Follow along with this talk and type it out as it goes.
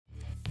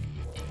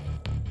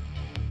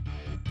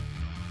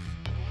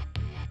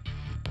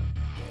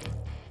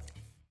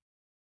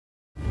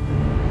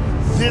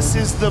This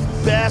is the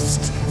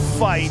best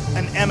fight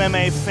an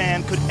MMA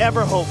fan could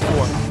ever hope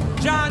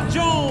for. Jon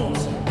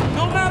Jones,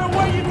 no matter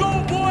where you go,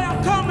 boy,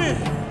 I'm coming.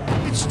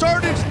 It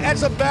started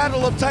as a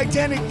battle of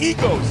titanic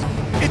egos.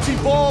 It's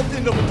evolved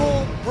into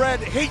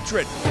full-bred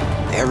hatred.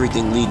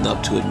 Everything leading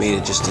up to it made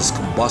it just this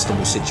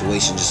combustible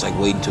situation, just like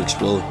waiting to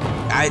explode.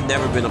 I had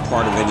never been a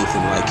part of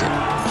anything like it.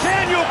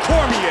 Daniel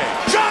Cormier,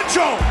 Jon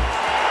Jones,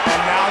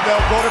 and now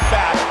they'll go to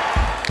battle.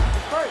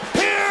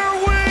 Here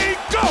we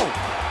go!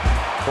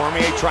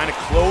 Cormier trying to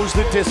close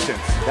the distance.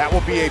 That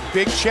will be a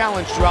big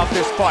challenge throughout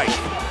this fight.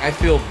 I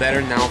feel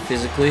better now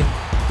physically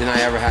than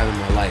I ever have in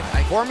my life.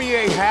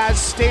 Cormier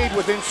has stayed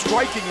within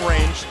striking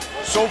range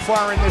so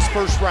far in this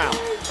first round.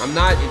 I'm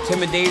not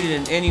intimidated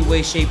in any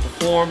way, shape, or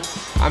form.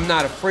 I'm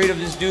not afraid of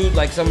this dude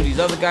like some of these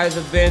other guys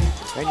have been.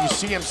 And you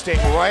see him staying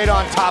right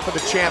on top of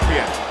the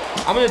champion.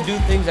 I'm gonna do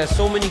things that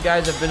so many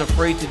guys have been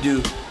afraid to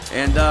do.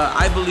 And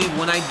I believe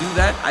when I do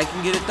that, I can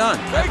get it done.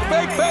 Fake,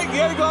 fake, fake,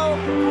 here you go.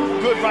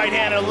 Good right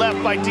hand and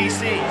left by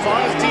DC. As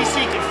long as DC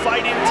can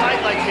fight in tight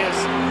like his,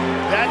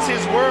 that's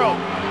his world.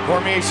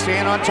 Cormier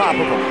staying on top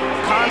of him.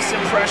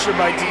 Constant pressure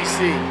by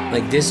DC.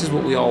 Like, this is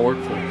what we all work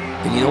for.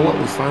 And you know what?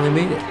 We finally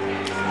made it.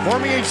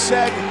 Cormier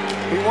said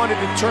he wanted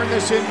to turn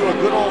this into a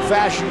good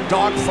old-fashioned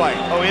dogfight.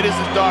 Oh, it is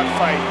a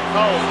dogfight.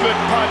 Oh, good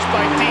punch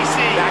by DC.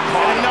 That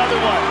caught him.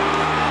 Another one.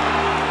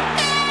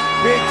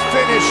 Big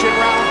finish in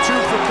round 2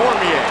 for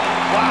Cormier.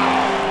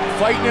 Wow.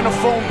 Fighting in a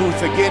phone booth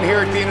again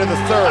here at the end of the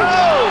third.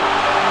 Oh!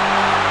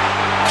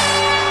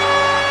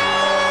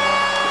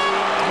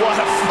 What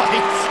a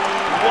fight.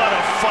 What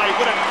a fight.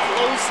 What a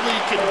closely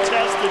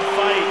contested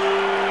fight.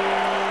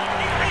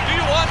 Do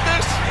you want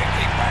this?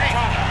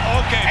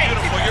 Okay,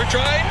 beautiful. You're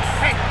trying?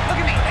 Hey, look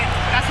at me. Hey,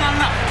 that's not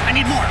enough. I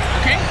need more,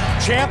 okay?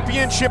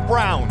 Championship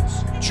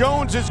rounds.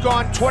 Jones has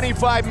gone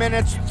 25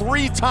 minutes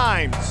 3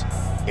 times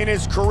in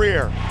his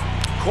career.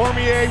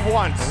 Cormier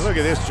once. Look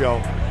at this, Joe.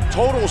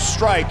 Total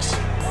strikes.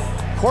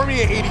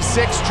 Cormier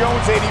 86,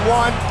 Jones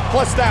 81,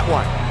 plus that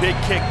one. Big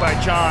kick by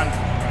Jon.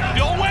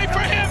 Don't wait for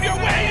him. You're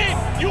waiting.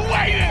 You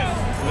waited.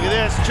 Look at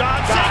this.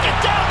 Jon taking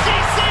down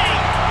DC.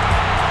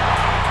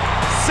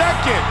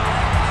 Second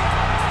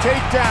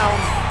takedown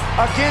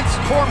against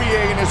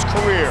Cormier in his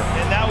career.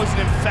 And that was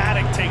an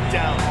emphatic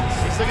takedown.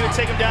 He's looking to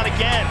take him down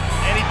again,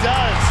 and he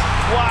does.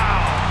 Wow.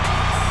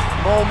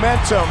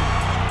 Momentum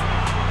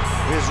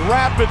is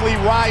rapidly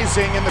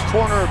rising in the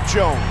corner of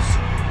Jones.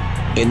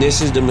 And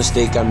this is the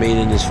mistake I made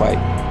in this fight.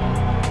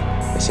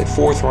 I said,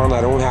 4th round,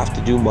 I don't have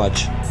to do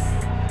much.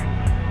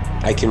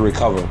 I can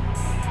recover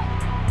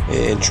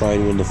and try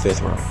and win the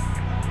 5th round.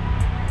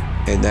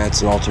 And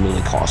that's what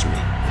ultimately cost me.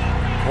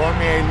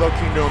 Cormier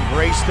looking to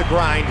embrace the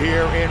grind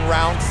here in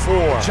round 4.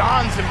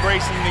 Jon's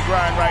embracing the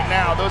grind right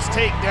now. Those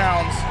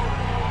takedowns,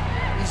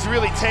 he's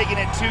really taking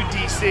it to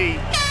DC.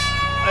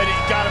 And he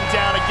got him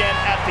down again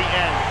at the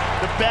end.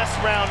 The best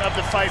round of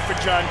the fight for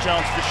Jon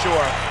Jones for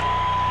sure.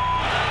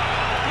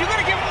 You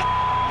gonna give him a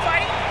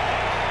fight?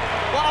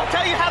 Well, I'll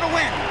tell you how to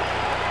win.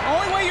 The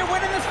only way you're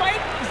winning this fight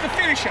is to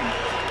finish him.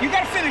 You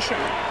gotta finish him.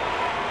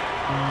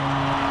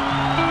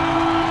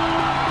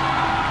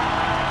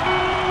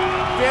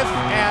 Fifth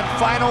and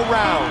final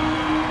round.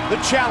 The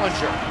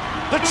challenger,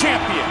 the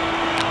champion.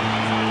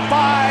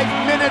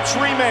 5 minutes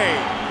remain.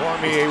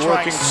 Cormier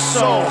working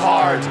so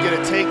hard to get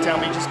a takedown,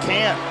 but he just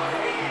can't.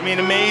 I mean,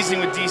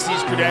 amazing with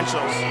DC's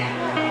credentials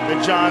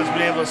that Jon's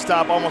been able to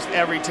stop almost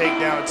every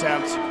takedown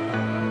attempt.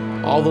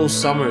 All those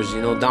summers,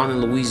 you know, down in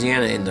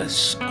Louisiana in the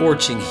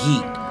scorching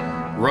heat,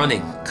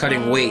 running,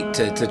 cutting weight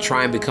to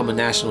try and become a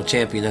national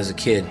champion as a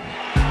kid.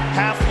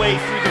 Halfway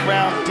through the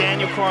round,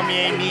 Daniel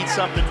Cormier needs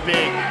something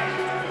big.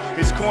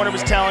 His corner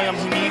was telling him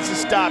he needs to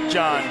stop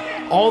Jon.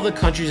 All the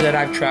countries that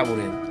I've traveled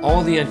in,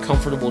 all the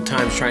uncomfortable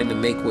times trying to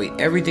make weight,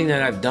 everything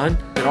that I've done,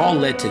 it all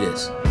led to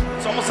this.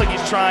 It's almost like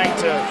he's trying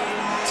to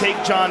take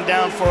Jon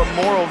down for a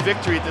moral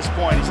victory at this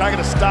point. He's not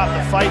going to stop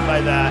the fight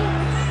by that.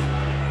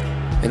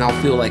 And I'll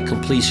feel like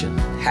completion,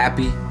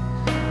 happy,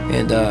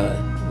 and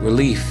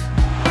relief.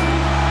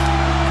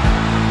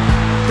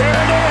 There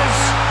it is!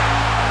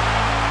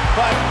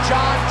 But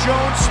Jon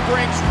Jones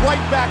springs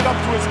right back up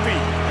to his feet.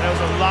 And there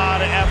was a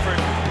lot of effort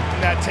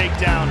in that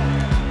takedown.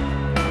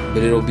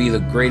 But it'll be the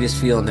greatest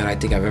feeling that I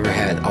think I've ever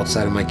had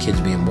outside of my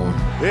kids being born.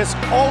 This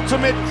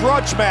ultimate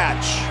grudge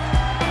match.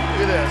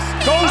 Look at this.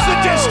 Goes the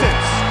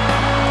distance.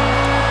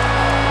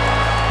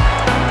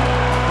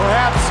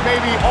 Perhaps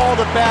maybe all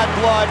the bad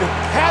blood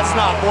has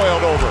not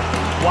boiled over.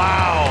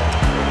 Wow.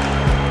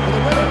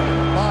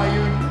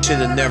 Should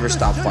have never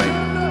stopped fighting.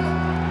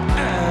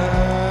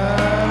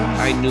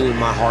 I knew in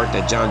my heart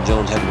that Jon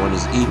Jones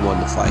he'd won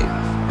the fight,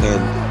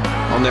 and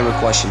I'll never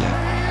question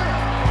that.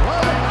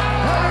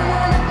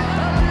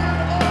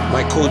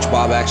 My coach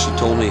Bob actually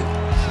told me,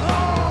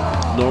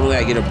 normally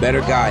I get a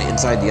better guy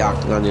inside the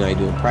octagon than I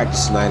do in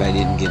practice. Tonight I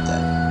didn't get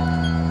that.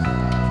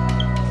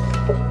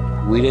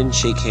 We didn't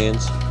shake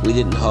hands, we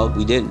didn't hug,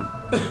 we didn't.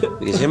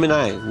 Because him and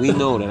I, we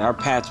know that our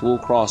paths will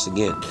cross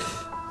again.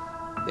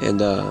 And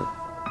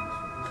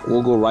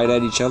we'll go right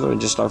at each other and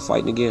just start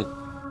fighting again.